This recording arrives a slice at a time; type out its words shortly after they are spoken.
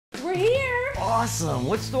awesome.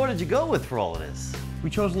 What store did you go with for all of this? We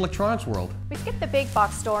chose Electronics World. We skipped the big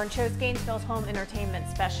box store and chose Gainesville's home entertainment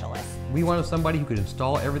specialist. We wanted somebody who could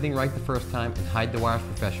install everything right the first time and hide the wires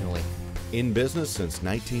professionally. In business since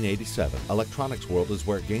 1987, Electronics World is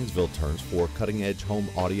where Gainesville turns for cutting-edge home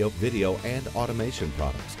audio, video, and automation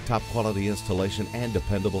products, top quality installation, and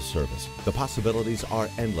dependable service. The possibilities are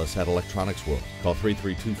endless at Electronics World. Call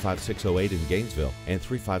 332-5608 in Gainesville and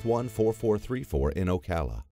 351-4434 in Ocala.